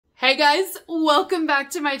Hey guys, welcome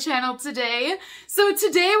back to my channel today. So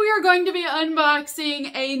today we are going to be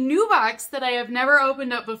unboxing a new box that I have never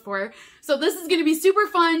opened up before. So this is going to be super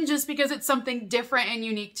fun just because it's something different and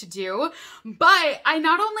unique to do. But I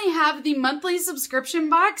not only have the monthly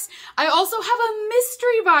subscription box, I also have a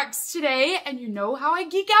mystery box today. And you know how I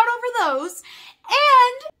geek out over those.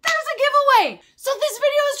 And there's a giveaway. So this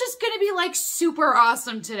video is just gonna be like super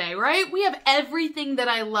awesome today, right? We have everything that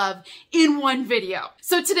I love in one video.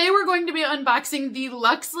 So today we're going to be unboxing the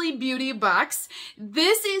Luxely Beauty box.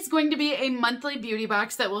 This is going to be a monthly beauty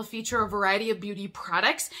box that will feature a variety of beauty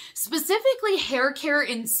products, specifically hair care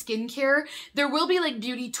and skincare. There will be like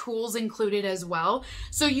beauty tools included as well.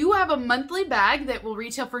 So you have a monthly bag that will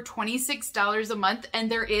retail for $26 a month,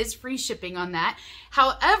 and there is free shipping on that.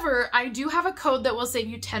 However, I do have a code that will save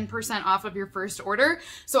you 10% off of your first order.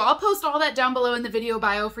 So I'll post all that down below in the video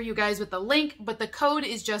bio for you guys with the link, but the code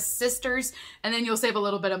is just SISTERS, and then you'll save a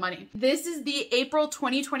little bit of money. This is the April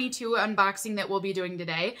 2022 unboxing that we'll be doing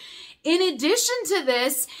today. In addition to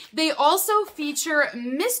this, they also feature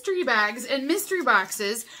mystery bags and mystery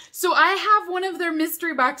boxes. So I have one of their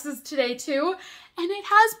mystery boxes today too, and it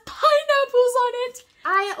has pineapples on it.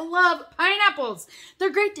 I love pineapples. They're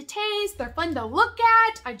great to taste. They're fun to look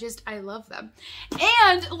at. I love them.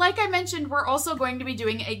 And like I mentioned, we're also going to be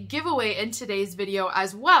doing a giveaway in today's video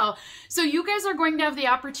as well. So you guys are going to have the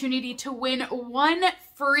opportunity to win one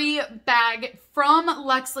free bag from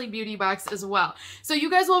Luxely Beauty Box as well. So you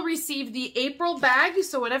guys will receive the April bag.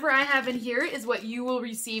 So whatever I have in here is what you will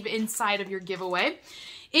receive inside of your giveaway.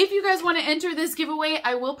 If you guys want to enter this giveaway,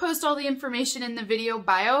 I will post all the information in the video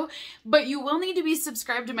bio, but you will need to be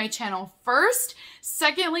subscribed to my channel first.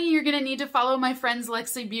 Secondly, you're going to need to follow my friends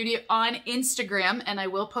Luxely Beauty on Instagram, and I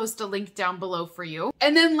will post a link down below for you.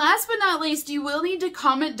 And then last but not least, you will need to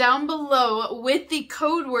comment down below with the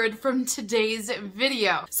code word from today's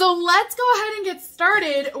video. So let's go ahead and get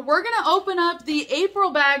started. We're going to open up the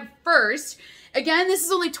April bag first. Again, this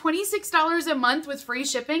is only $26 a month with free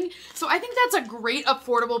shipping, so I think that's a great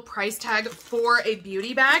affordable price tag for a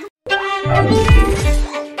beauty bag. We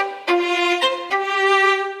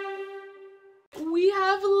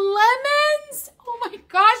have lemons! Oh my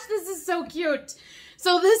gosh, this is so cute.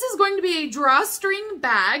 So this is going to be a drawstring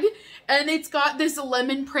bag, and it's got this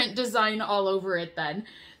lemon print design all over it then.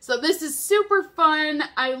 So this is super fun.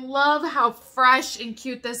 I love how fresh and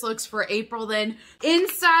cute this looks for April then.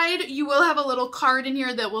 Inside, you will have a little card in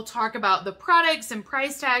here that will talk about the products and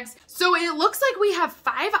price tags. So it looks like we have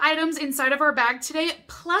 5 items inside of our bag today,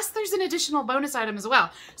 plus there's an additional bonus item as well.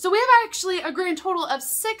 So we have actually a grand total of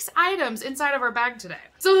 6 items inside of our bag today.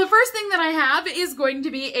 So the first thing that I have is going to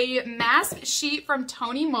be a mask sheet from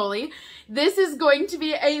Tony Moly. This is going to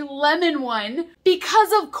be a lemon one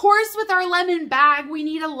because of course with our lemon bag, we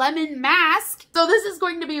need a lemon mask. So this is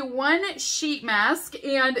going to be one sheet mask,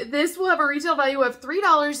 and this will have a retail value of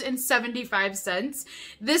 $3.75.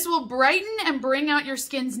 This will brighten and bring out your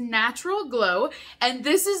skin's natural glow, and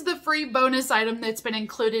this is the free bonus item that's been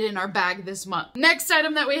included in our bag this month. Next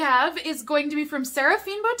item that we have is going to be from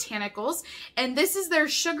Seraphine Botanicals, and this is their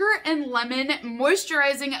Sugar and Lemon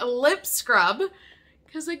Moisturizing Lip Scrub.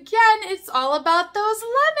 Because again, it's all about those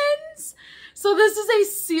lemons. So this is a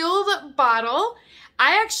sealed bottle.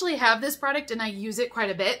 I actually have this product and I use it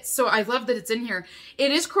quite a bit, so I love that it's in here.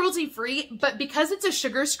 It is cruelty free, but because it's a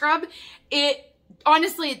sugar scrub,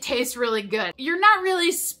 honestly, it tastes really good. You're not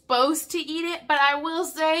really supposed to eat it, but I will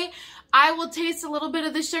say, I will taste a little bit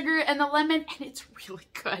of the sugar and the lemon, and it's really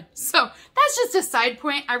good. So that's just a side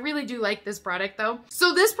point. I really do like this product though.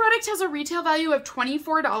 So this product has a retail value of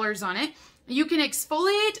 $24 on it. You can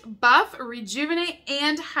exfoliate, buff, rejuvenate,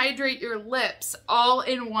 and hydrate your lips all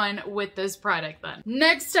in one with this product then.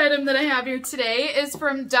 Next item that I have here today is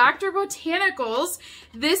from Dr. Botanicals.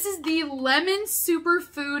 This is the Lemon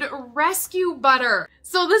Superfood Rescue Butter.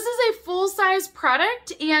 So this is a full-size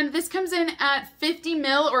product, and this comes in at 50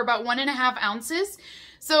 ml or about 1.5 ounces.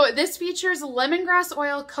 So this features lemongrass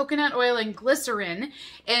oil, coconut oil, and glycerin.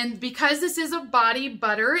 And because this is a body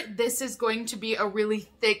butter, this is going to be a really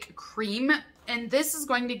thick cream. And this is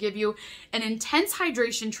going to give you an intense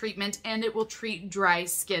hydration treatment, and it will treat dry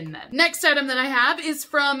skin then. Next item that I have is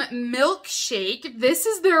from Milkshake. This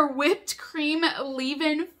is their whipped cream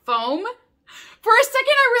leave-in foam. For a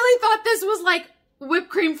second, I really thought this was like whipped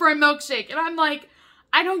cream for a milkshake. And I'm like,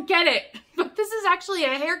 I don't get it. But this is actually a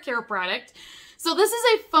hair care product. So this is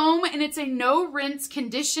a foam, and it's a no rinse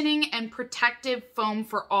conditioning and protective foam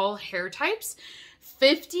for all hair types.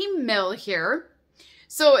 50 ml here.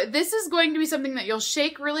 So this is going to be something that you'll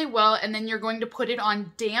shake really well, and then you're going to put it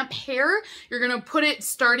on damp hair. You're going to put it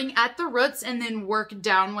starting at the roots and then work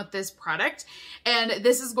down with this product. And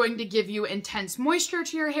this is going to give you intense moisture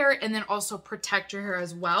to your hair and then also protect your hair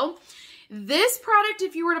as well. This product,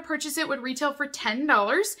 if you were to purchase it, would retail for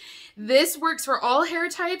 $10. This works for all hair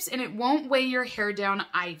types and it won't weigh your hair down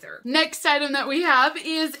either. Next item that we have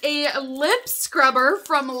is a lip scrubber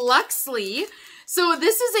from Luxely. So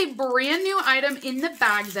this is a brand new item in the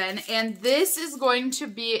bag then, and this is going to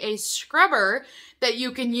be a scrubber that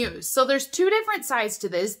you can use. So there's two different sides to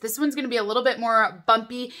this. This one's gonna be a little bit more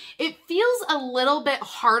bumpy. It feels a little bit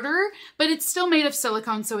harder, but it's still made of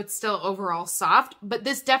silicone, so it's still overall soft. But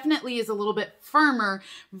this definitely is a little bit firmer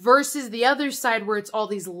versus the other side where it's all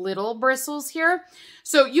these little bristles here.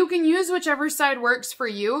 So you can use whichever side works for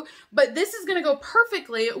you, but this is gonna go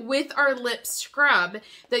perfectly with our lip scrub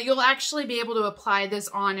that you'll actually be able to apply this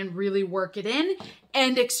on and really work it in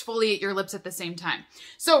and exfoliate your lips at the same time.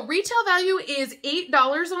 So retail value is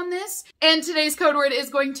 $8 on this, and today's code word is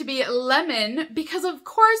going to be lemon, because of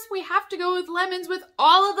course we have to go with lemons with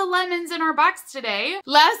all of the lemons in our box today.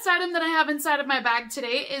 Last item that I have inside of my bag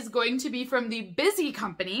today is going to be from the Busy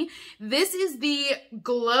Company. This is the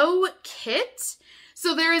Glow Kit.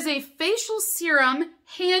 So there is a facial serum,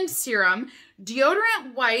 hand serum,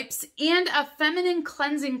 deodorant wipes, and a feminine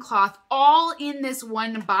cleansing cloth all in this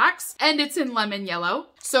one box, and it's in lemon yellow.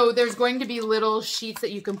 So there's going to be little sheets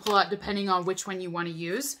that you can pull out depending on which one you want to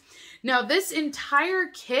use. Now this entire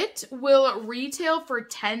kit will retail for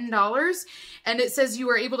 $10, and it says you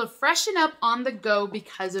are able to freshen up on the go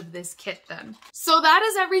because of this kit then. So that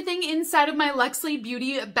is everything inside of my Luxely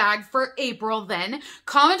Beauty bag for April then.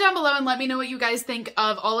 Comment down below and let me know what you guys think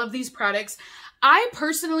of all of these products. I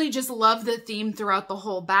personally just love the theme throughout the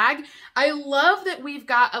whole bag. I love that we've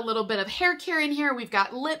got a little bit of hair care in here. We've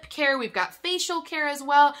got lip care. We've got facial care as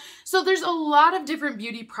well. So there's a lot of different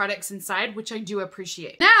beauty products inside, which I do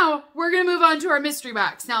appreciate. Now we're going to move on to our mystery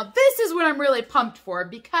box. Now this is what I'm really pumped for,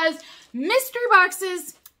 because mystery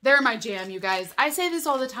boxes, they're my jam, you guys. I say this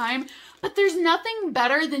all the time, but there's nothing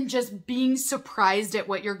better than just being surprised at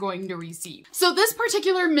what you're going to receive. So this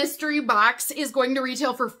particular mystery box is going to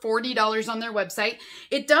retail for $40 on their website.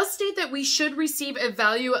 It does state that we should receive a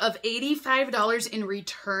value of $85 in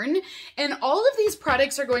return. And all of these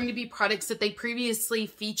products are going to be products that they previously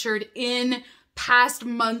featured in past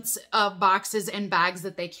months of boxes and bags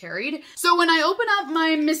that they carried. So when I open up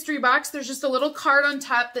my mystery box, there's just a little card on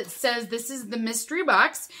top that says this is the mystery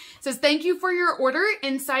box. It says, thank you for your order.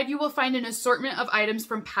 Inside you will find an assortment of items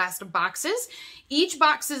from past boxes. Each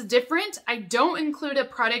box is different. I don't include a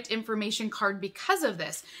product information card because of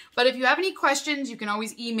this, but if you have any questions, you can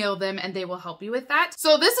always email them and they will help you with that.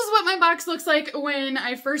 So this is what my box looks like when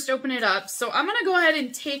I first open it up. So I'm gonna go ahead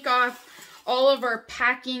and take off all of our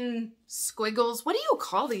packing squiggles. What do you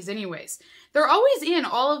call these anyways? They're always in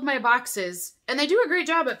all of my boxes, and they do a great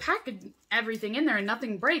job at packing everything in there and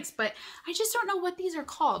nothing breaks, but I just don't know what these are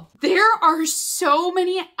called. There are so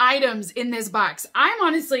many items in this box. I'm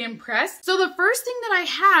honestly impressed. So the first thing that I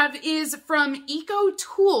have is from Eco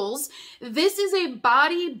Tools. This is a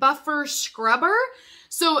body buffer scrubber.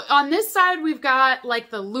 So on this side, we've got like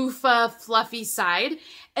the loofah fluffy side.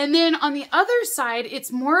 And then on the other side,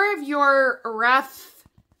 it's more of your rough,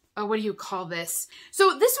 what do you call this?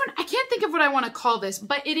 So this one, I can't think of what I want to call this,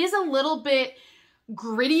 but it is a little bit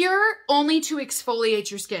grittier, only to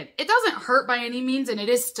exfoliate your skin. It doesn't hurt by any means, and it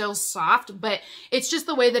is still soft, but it's just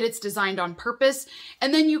the way that it's designed on purpose.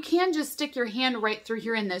 And then you can just stick your hand right through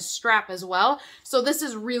here in this strap as well. So this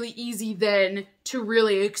is really easy then to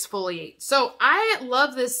really exfoliate. So I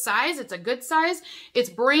love this size. It's a good size. It's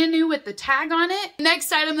brand new with the tag on it.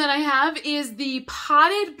 Next item that I have is the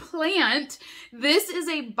Potted Plant. This is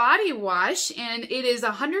a body wash, and it is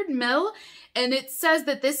 100 ml. And it says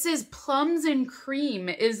that this is plums and cream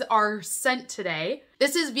is our scent today.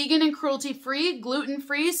 This is vegan and cruelty-free,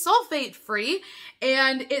 gluten-free, sulfate-free.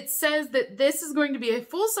 And it says that this is going to be a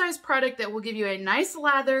full-size product that will give you a nice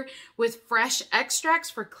lather with fresh extracts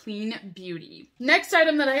for clean beauty. Next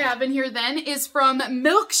item that I have in here then is from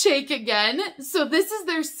Milkshake again. So this is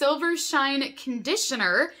their Silver Shine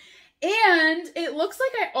Conditioner. And it looks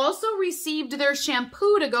like I also received their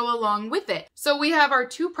shampoo to go along with it. So we have our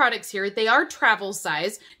two products here. They are travel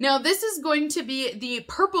size. Now this is going to be the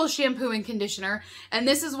purple shampoo and conditioner. And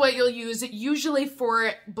this is what you'll use usually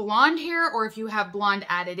for blonde hair or if you have blonde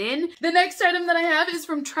added in. The next item that I have is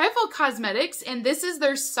from Trifle Cosmetics. And this is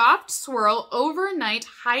their Soft Swirl Overnight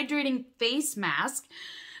Hydrating Face Mask.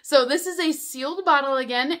 So this is a sealed bottle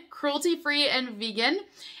again, cruelty-free and vegan.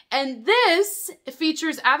 And this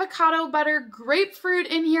features avocado butter, grapefruit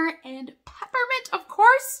in here, and peppermint, of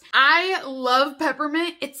course. I love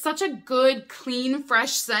peppermint. It's such a good, clean,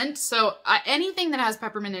 fresh scent. So anything that has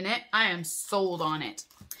peppermint in it, I am sold on it.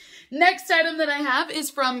 Next item that I have is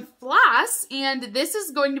from Floss, and this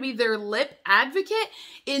is going to be their Lip Advocate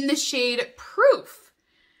in the shade Proof.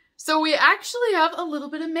 So we actually have a little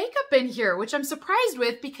bit of makeup in here, which I'm surprised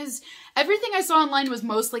with because everything I saw online was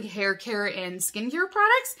mostly hair care and skincare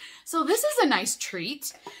products. So this is a nice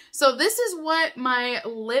treat. So this is what my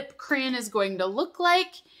lip crayon is going to look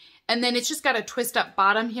like. And then it's just got a twist up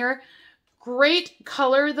bottom here. Great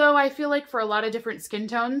color though, I feel like, for a lot of different skin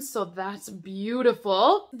tones. So that's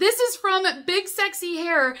beautiful. This is from Big Sexy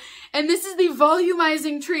Hair, and this is the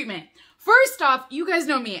volumizing treatment. First off, you guys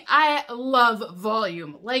know me, I love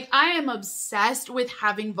volume. Like, I am obsessed with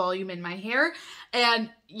having volume in my hair,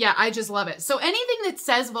 and yeah, I just love it. So anything that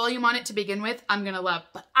says volume on it to begin with, I'm gonna love.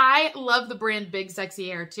 But I love the brand Big Sexy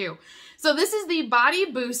Hair too. So this is the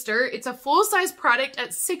Body Booster. It's a full-size product at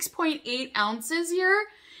 6.8 ounces here.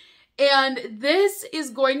 And this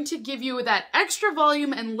is going to give you that extra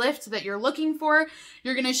volume and lift that you're looking for.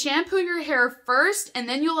 You're gonna shampoo your hair first, and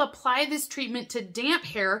then you'll apply this treatment to damp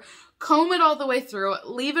hair, comb it all the way through,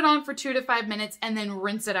 leave it on for 2 to 5 minutes, and then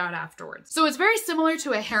rinse it out afterwards. So it's very similar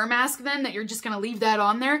to a hair mask then, that you're just gonna leave that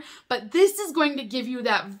on there, but this is going to give you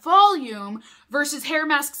that volume versus hair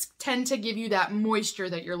masks tend to give you that moisture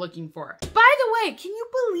that you're looking for. By the way, can you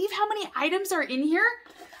believe how many items are in here?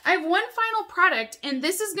 I have one final product, and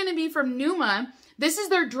this is gonna be from Numa. This is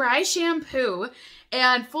their dry shampoo,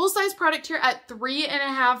 and full-size product here at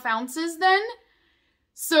 3.5 ounces then.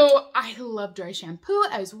 So I love dry shampoo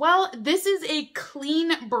as well. This is a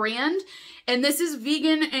clean brand, and this is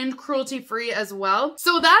vegan and cruelty-free as well.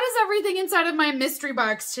 So that is everything inside of my mystery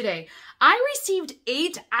box today. I received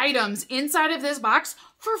 8 items inside of this box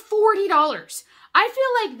for $40. I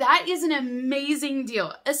feel like that is an amazing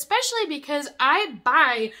deal, especially because I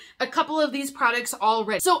buy a couple of these products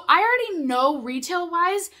already. So I already know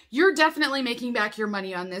retail-wise, you're definitely making back your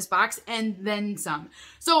money on this box and then some.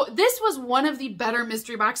 So this was one of the better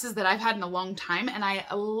mystery boxes that I've had in a long time, and I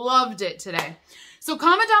loved it today. So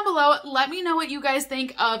comment down below, let me know what you guys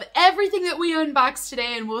think of everything that we unboxed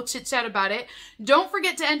today, and we'll chit chat about it. Don't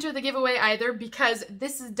forget to enter the giveaway either, because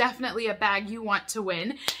this is definitely a bag you want to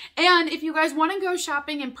win. And if you guys want to go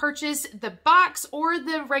shopping and purchase the box or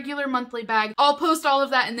the regular monthly bag, I'll post all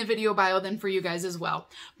of that in the video bio then for you guys as well.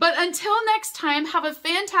 But until next time, have a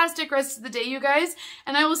fantastic rest of the day, you guys,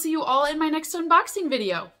 and I will see you all in my next unboxing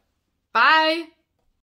video. Bye!